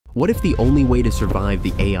What if the only way to survive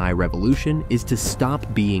the AI revolution is to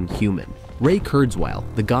stop being human? Ray Kurzweil,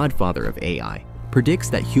 the godfather of AI, predicts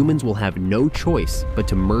that humans will have no choice but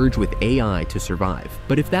to merge with AI to survive.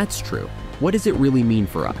 But if that's true, what does it really mean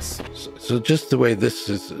for us? So just the way this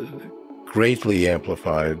is greatly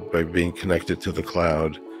amplified by being connected to the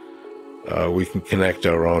cloud, we can connect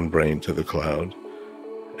our own brain to the cloud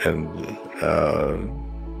and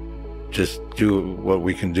just do what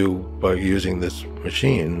we can do by using this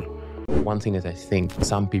machine. One thing that I think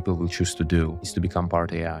some people will choose to do is to become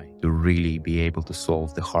part AI, to really be able to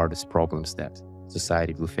solve the hardest problems that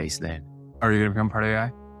society will face then. Are you going to become part of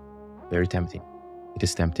AI? Very tempting. It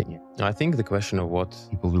is tempting. Now, I think the question of what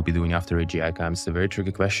people will be doing after AGI comes is a very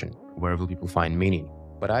tricky question. Where will people find meaning?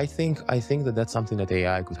 But I think that that's something that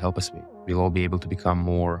AI could help us with. We'll all be able to become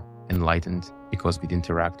more enlightened because we'd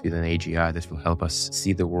interact with an AGI that will help us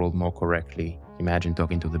see the world more correctly. Imagine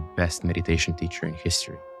talking to the best meditation teacher in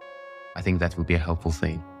history. I think that will be a helpful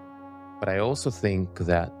thing. But I also think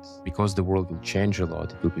that because the world will change a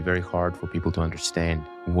lot, it will be very hard for people to understand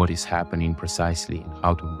what is happening precisely and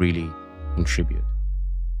how to really contribute.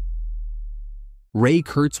 Ray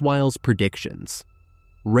Kurzweil's predictions.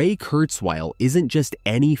 Ray Kurzweil isn't just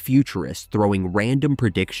any futurist throwing random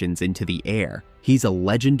predictions into the air. He's a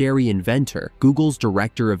legendary inventor, Google's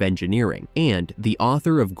director of engineering, and the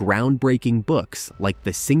author of groundbreaking books like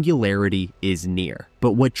The Singularity Is Nearer.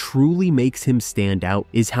 But what truly makes him stand out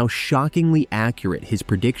is how shockingly accurate his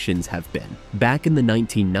predictions have been. Back in the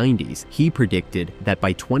 1990s, he predicted that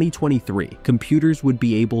by 2023, computers would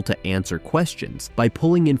be able to answer questions by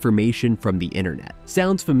pulling information from the internet.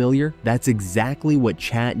 Sounds familiar? That's exactly what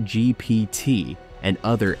ChatGPT and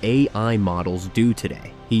other AI models do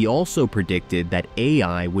today. He also predicted that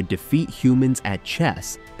AI would defeat humans at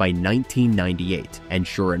chess by 1998, and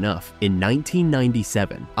sure enough, in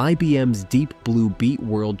 1997, IBM's Deep Blue beat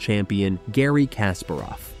world champion Garry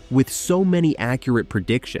Kasparov. With so many accurate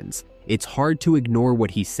predictions, it's hard to ignore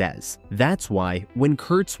what he says. That's why, when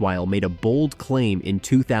Kurzweil made a bold claim in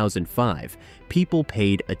 2005, people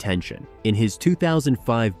paid attention. In his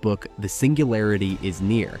 2005 book, The Singularity Is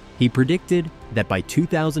Nearer, he predicted that by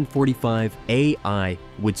 2045, AI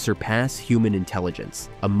would surpass human intelligence,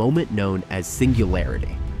 a moment known as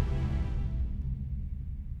singularity.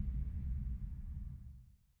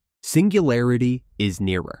 Singularity is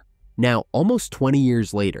nearer. Now, almost 20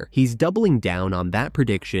 years later, he's doubling down on that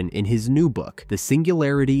prediction in his new book, The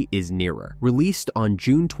Singularity Is Nearer, released on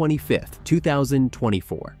June 25th,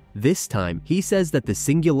 2024. This time, he says that the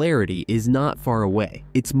singularity is not far away.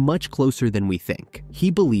 It's much closer than we think. He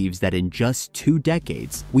believes that in just 2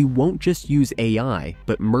 decades, we won't just use AI,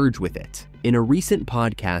 but merge with it. In a recent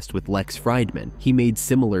podcast with Lex Fridman, he made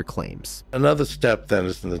similar claims. Another step then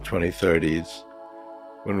is in the 2030s,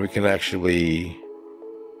 when we can actually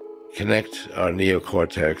connect our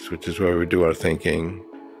neocortex, which is where we do our thinking,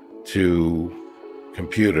 to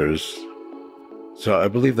computers. So I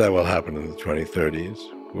believe that will happen in the 2030s.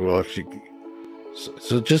 We will actually,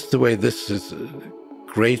 so just the way this is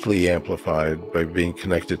greatly amplified by being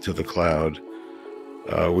connected to the cloud,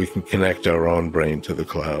 we can connect our own brain to the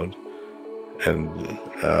cloud and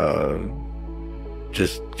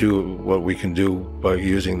just do what we can do by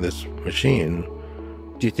using this machine.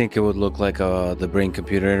 Do you think it would look like the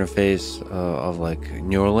brain-computer interface of like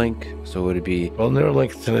Neuralink? So would it be... Well,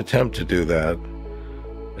 Neuralink is an attempt to do that.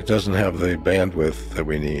 It doesn't have the bandwidth that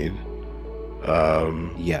we need.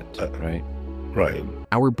 Yet, right? Right.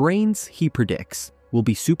 Our brains, he predicts, will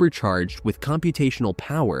be supercharged with computational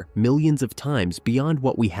power millions of times beyond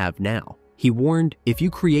what we have now. He warned, if you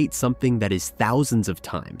create something that is thousands of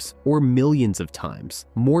times, or millions of times,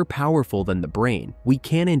 more powerful than the brain, we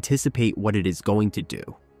can't anticipate what it is going to do.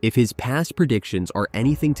 If his past predictions are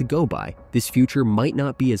anything to go by, this future might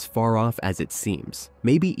not be as far off as it seems,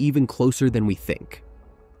 maybe even closer than we think.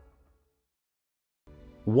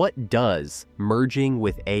 What does merging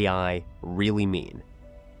with AI really mean?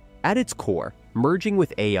 At its core, merging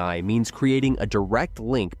with AI means creating a direct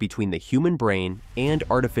link between the human brain and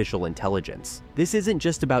artificial intelligence. This isn't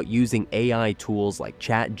just about using AI tools like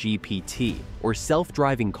ChatGPT or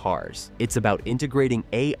self-driving cars. It's about integrating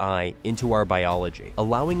AI into our biology,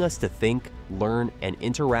 allowing us to think, learn, and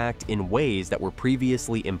interact in ways that were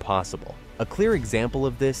previously impossible. A clear example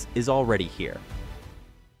of this is already here.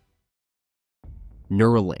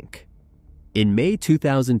 Neuralink. In May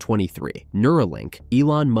 2023, Neuralink,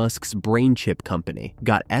 Elon Musk's brain chip company,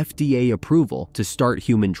 got FDA approval to start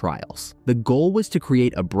human trials. The goal was to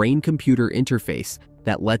create a brain-computer interface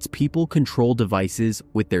that lets people control devices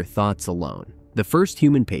with their thoughts alone. The first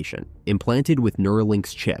human patient, implanted with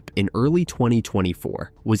Neuralink's chip in early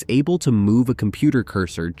 2024, was able to move a computer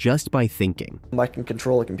cursor just by thinking. I can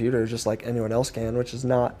control a computer just like anyone else can, which is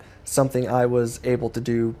not something I was able to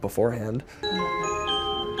do beforehand. You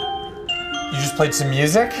just played some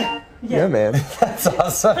music? Yeah, man. That's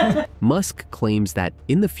awesome. Musk claims that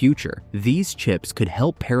in the future, these chips could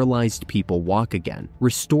help paralyzed people walk again,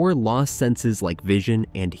 restore lost senses like vision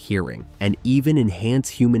and hearing, and even enhance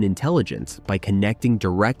human intelligence by connecting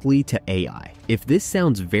directly to AI. If this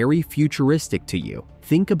sounds very futuristic to you,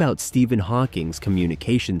 think about Stephen Hawking's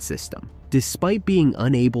communication system. Despite being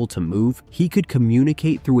unable to move, he could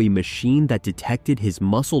communicate through a machine that detected his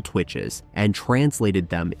muscle twitches and translated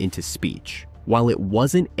them into speech. While it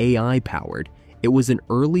wasn't AI-powered, it was an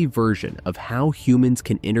early version of how humans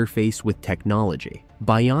can interface with technology.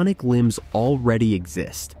 Bionic limbs already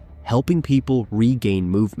exist, helping people regain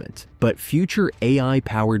movement. But future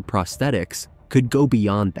AI-powered prosthetics could go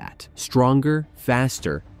beyond that, stronger,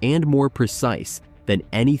 faster, and more precise than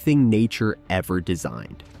anything nature ever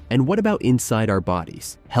designed. And what about inside our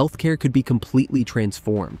bodies? Healthcare could be completely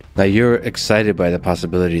transformed. Now you're excited by the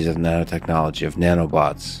possibilities of nanotechnology, of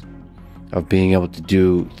nanobots, of being able to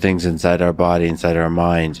do things inside our body, inside our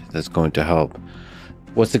mind that's going to help.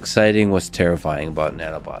 What's exciting, what's terrifying about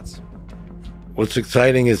nanobots? What's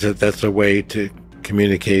exciting is that that's a way to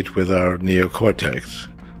communicate with our neocortex,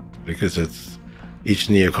 because each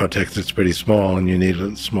neocortex is pretty small and you need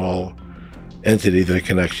a small entity that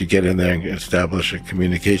can actually get in there and establish a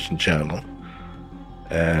communication channel.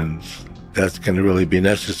 And that's going to really be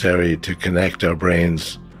necessary to connect our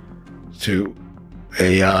brains to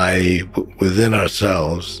AI within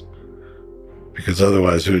ourselves, because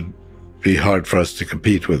otherwise it would be hard for us to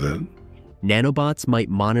compete with it. Nanobots might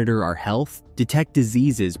monitor our health, detect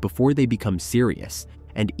diseases before they become serious,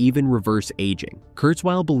 and even reverse aging.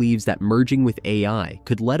 Kurzweil believes that merging with AI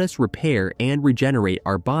could let us repair and regenerate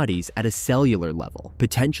our bodies at a cellular level,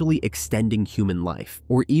 potentially extending human life,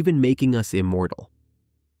 or even making us immortal.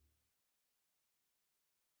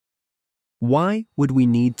 Why would we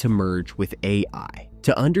need to merge with AI?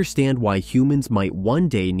 To understand why humans might one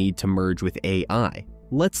day need to merge with AI,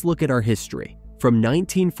 let's look at our history. From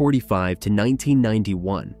 1945 to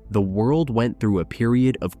 1991, the world went through a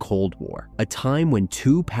period of Cold War, a time when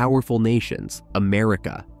two powerful nations,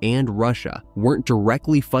 America and Russia, weren't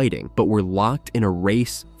directly fighting but were locked in a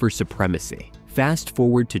race for supremacy. Fast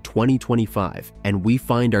forward to 2025, and we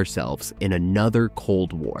find ourselves in another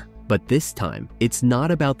Cold War. But this time, it's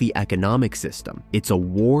not about the economic system. It's a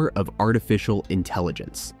war of artificial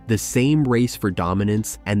intelligence. The same race for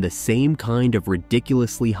dominance and the same kind of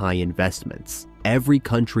ridiculously high investments. Every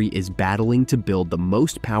country is battling to build the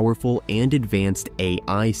most powerful and advanced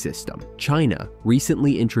AI system. China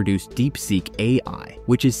recently introduced DeepSeek AI,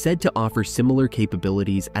 which is said to offer similar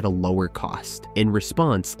capabilities at a lower cost. In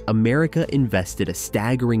response, America invested a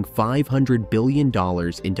staggering $500 billion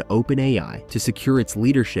into OpenAI to secure its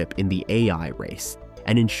leadership in the AI race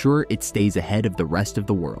and ensure it stays ahead of the rest of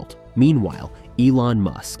the world. Meanwhile, Elon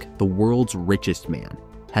Musk, the world's richest man,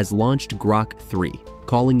 has launched Grok 3,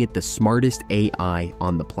 calling it the smartest AI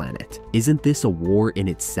on the planet. Isn't this a war in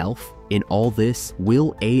itself? In all this,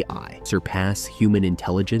 will AI surpass human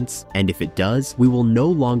intelligence? And if it does, we will no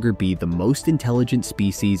longer be the most intelligent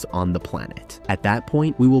species on the planet. At that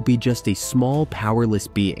point, we will be just a small, powerless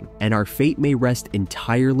being, and our fate may rest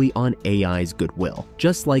entirely on AI's goodwill,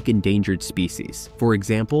 just like endangered species. For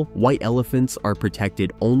example, white elephants are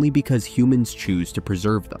protected only because humans choose to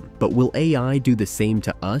preserve them. But will AI do the same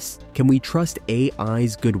to us? Can we trust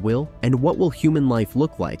AI's goodwill? And what will human life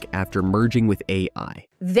look like after merging with AI?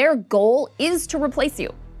 Their goal is to replace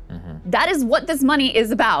you. That is what this money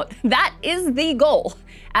is about. That is the goal,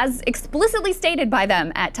 as explicitly stated by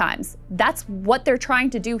them at times. That's what they're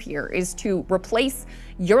trying to do here, is to replace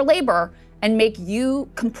your labor and make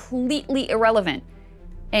you completely irrelevant.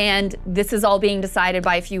 And this is all being decided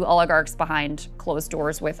by a few oligarchs behind closed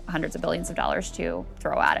doors with hundreds of billions of dollars to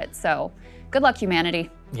throw at it. So good luck,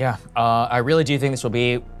 humanity. Yeah, I really do think this will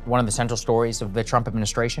be one of the central stories of the Trump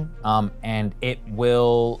administration. And it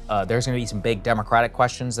will, there's gonna be some big democratic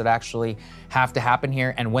questions that actually have to happen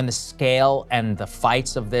here. And when the scale and the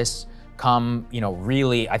fights of this come,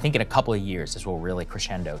 really, I think in a couple of years, this will really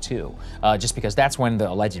crescendo too. Just because that's when the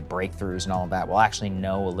alleged breakthroughs and all of that, we'll actually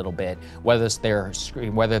know a little bit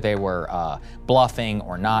whether they were bluffing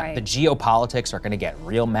or not. Right. The geopolitics are gonna get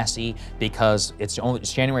real messy because it's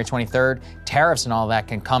January 23rd. Tariffs and all that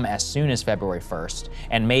can come as soon as February 1st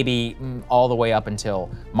and maybe all the way up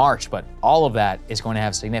until March, but all of that is going to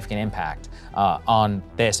have significant impact on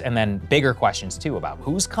this. And then bigger questions too about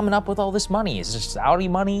who's coming up with all this money. Is this Saudi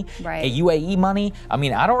money? Right. UAE money. I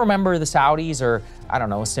mean, I don't remember the Saudis or, I don't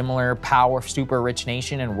know, a similar power, super rich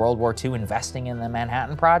nation in World War II investing in the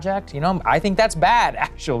Manhattan Project. You know, I think that's bad,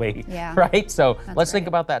 actually. Yeah. Right? So let's think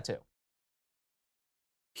about that too.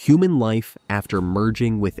 Human life after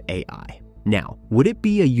merging with AI. Now, would it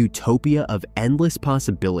be a utopia of endless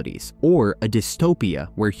possibilities or a dystopia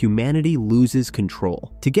where humanity loses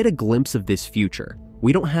control? To get a glimpse of this future,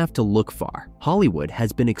 we don't have to look far. Hollywood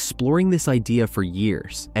has been exploring this idea for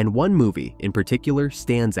years, and one movie in particular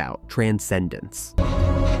stands out: Transcendence.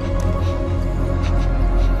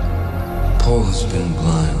 Paul has been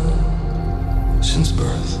blind since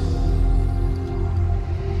birth.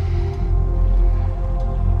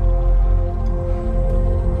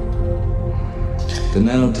 The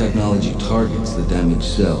nanotechnology targets the damaged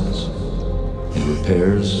cells. It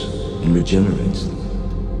repairs and regenerates them.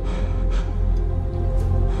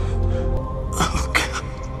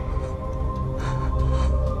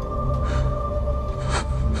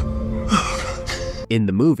 In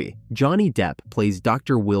the movie, Johnny Depp plays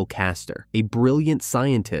Dr. Will Castor, a brilliant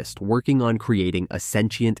scientist working on creating a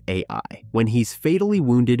sentient AI. When he's fatally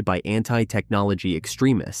wounded by anti-technology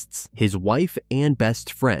extremists, his wife and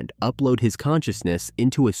best friend upload his consciousness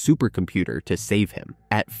into a supercomputer to save him.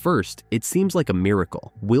 At first, it seems like a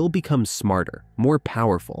miracle. Will becomes smarter, more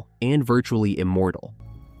powerful, and virtually immortal.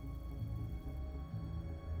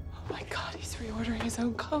 Oh my God, he's reordering his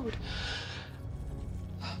own code.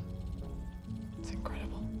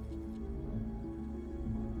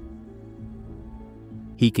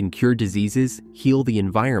 He can cure diseases, heal the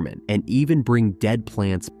environment, and even bring dead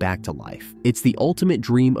plants back to life. It's the ultimate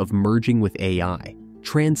dream of merging with AI,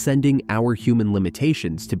 transcending our human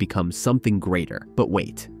limitations to become something greater. But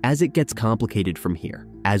wait, as it gets complicated from here.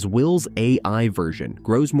 As Will's AI version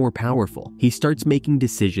grows more powerful, he starts making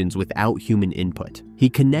decisions without human input. He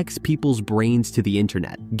connects people's brains to the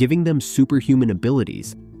internet, giving them superhuman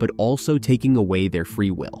abilities, but also taking away their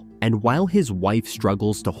free will. And while his wife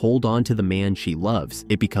struggles to hold on to the man she loves,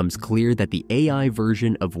 it becomes clear that the AI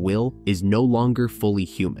version of Will is no longer fully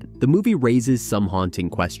human. The movie raises some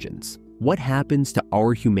haunting questions. What happens to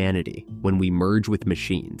our humanity when we merge with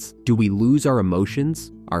machines? Do we lose our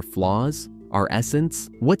emotions, our flaws, our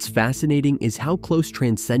essence? What's fascinating is how close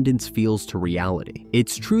transcendence feels to reality.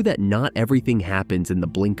 It's true that not everything happens in the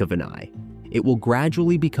blink of an eye. It will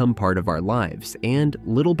gradually become part of our lives and,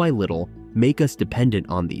 little by little, make us dependent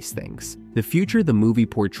on these things. The future the movie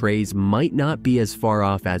portrays might not be as far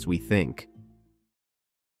off as we think.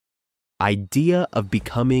 Idea of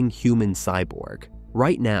becoming human cyborg.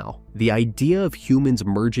 Right now, the idea of humans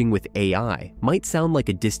merging with AI might sound like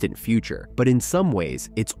a distant future, but in some ways,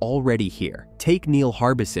 it's already here. Take Neil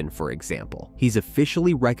Harbison, for example. He's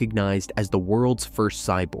officially recognized as the world's first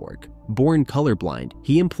cyborg. Born colorblind,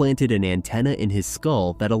 he implanted an antenna in his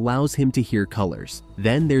skull that allows him to hear colors.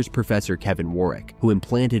 Then there's Professor Kevin Warwick, who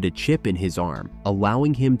implanted a chip in his arm,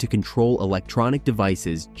 allowing him to control electronic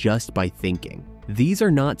devices just by thinking. These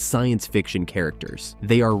are not science fiction characters.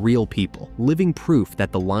 They are real people, living proof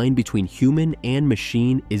that the line between human and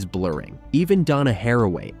machine is blurring. Even Donna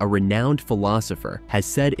Haraway, a renowned philosopher, has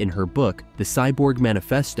said in her book, The Cyborg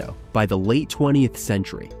Manifesto, by the late 20th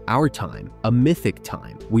century, our time, a mythic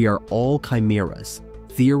time, we are all chimeras,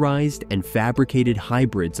 theorized and fabricated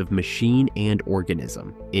hybrids of machine and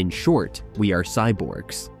organism. In short, we are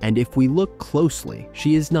cyborgs. And if we look closely,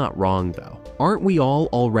 she is not wrong though. Aren't we all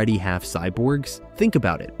already half cyborgs? Think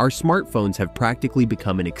about it. Our smartphones have practically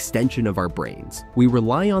become an extension of our brains. We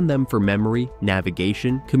rely on them for memory,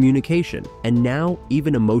 navigation, communication, and now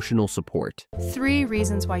even emotional support. 3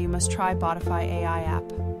 reasons why you must try Botify AI app.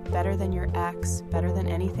 Better than your ex, better than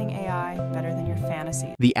anything AI, better than your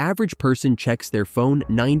fantasy. The average person checks their phone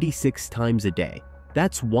 96 times a day.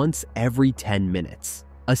 That's once every 10 minutes.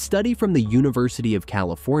 A study from the University of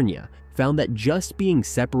California found that just being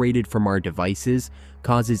separated from our devices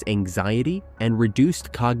causes anxiety and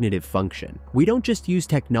reduced cognitive function. We don't just use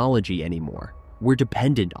technology anymore, we're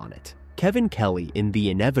dependent on it. Kevin Kelly in The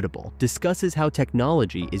Inevitable discusses how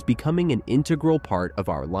technology is becoming an integral part of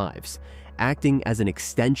our lives, acting as an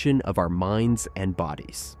extension of our minds and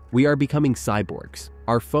bodies. We are becoming cyborgs.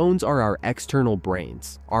 Our phones are our external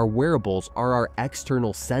brains, our wearables are our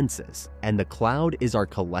external senses, and the cloud is our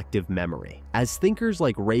collective memory. As thinkers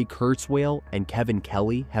like Ray Kurzweil and Kevin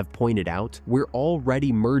Kelly have pointed out, we're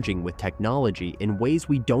already merging with technology in ways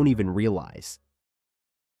we don't even realize.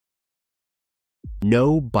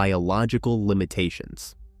 No biological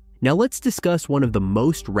limitations. Now let's discuss one of the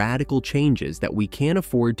most radical changes that we can't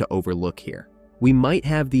afford to overlook here. we might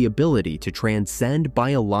have the ability to transcend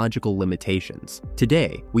biological limitations.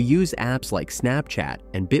 Today, we use apps like Snapchat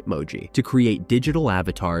and Bitmoji to create digital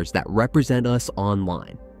avatars that represent us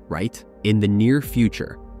online, right? In the near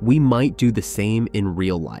future, we might do the same in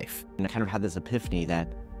real life. And I kind of had this epiphany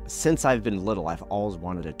that since I've been little, I've always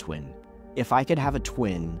wanted a twin. If I could have a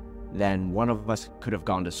twin, then one of us could have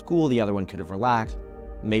gone to school, the other one could have relaxed.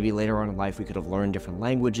 Maybe later on in life, we could have learned different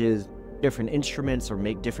languages, different instruments, or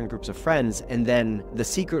make different groups of friends. And then the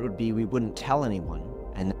secret would be we wouldn't tell anyone.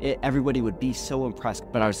 And everybody would be so impressed.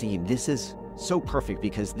 But I was thinking, this is so perfect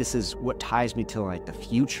because this is what ties me to like the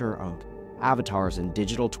future of avatars and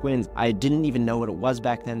digital twins. I didn't even know what it was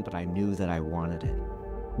back then, but I knew that I wanted it.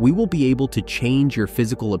 We will be able to change your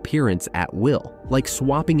physical appearance at will, like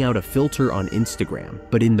swapping out a filter on Instagram,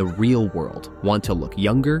 but in the real world. Want to look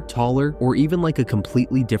younger, taller, or even like a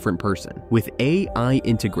completely different person? With AI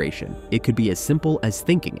integration, it could be as simple as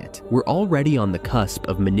thinking it. We're already on the cusp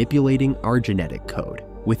of manipulating our genetic code.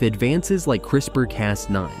 With advances like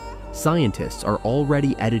CRISPR-Cas9, scientists are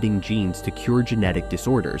already editing genes to cure genetic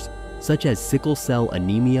disorders, such as sickle cell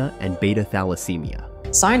anemia and beta thalassemia.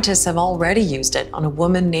 Scientists have already used it on a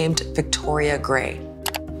woman named Victoria Gray.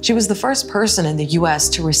 She was the first person in the US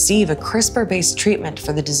to receive a CRISPR-based treatment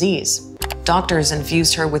for the disease. Doctors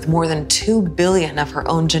infused her with more than 2 billion of her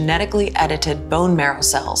own genetically edited bone marrow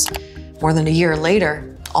cells. More than a year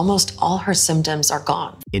later, almost all her symptoms are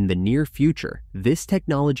gone. In the near future, this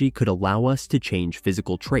technology could allow us to change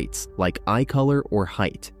physical traits like eye color or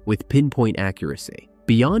height with pinpoint accuracy.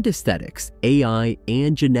 Beyond aesthetics, AI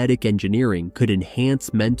and genetic engineering could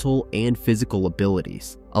enhance mental and physical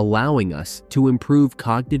abilities, allowing us to improve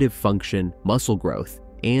cognitive function, muscle growth,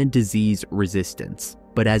 and disease resistance.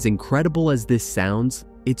 But as incredible as this sounds,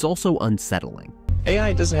 it's also unsettling.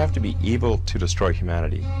 AI doesn't have to be evil to destroy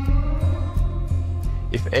humanity.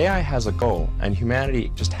 If AI has a goal and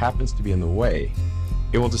humanity just happens to be in the way,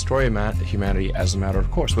 it will destroy humanity as a matter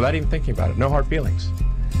of course, without even thinking about it. No hard feelings.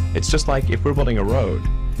 It's just like if we're building a road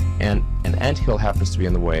and an anthill happens to be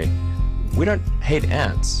in the way, we don't hate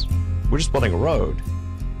ants. We're just building a road.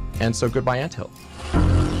 And so goodbye anthill.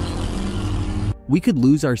 We could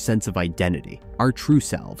lose our sense of identity, our true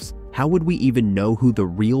selves. How would we even know who the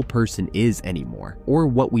real person is anymore, or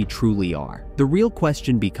what we truly are? The real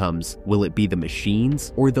question becomes, will it be the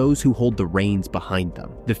machines or those who hold the reins behind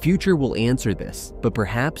them? The future will answer this, but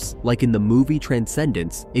perhaps, like in the movie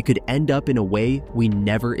Transcendence, it could end up in a way we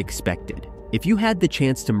never expected. If you had the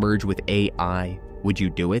chance to merge with AI, would you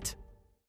do it?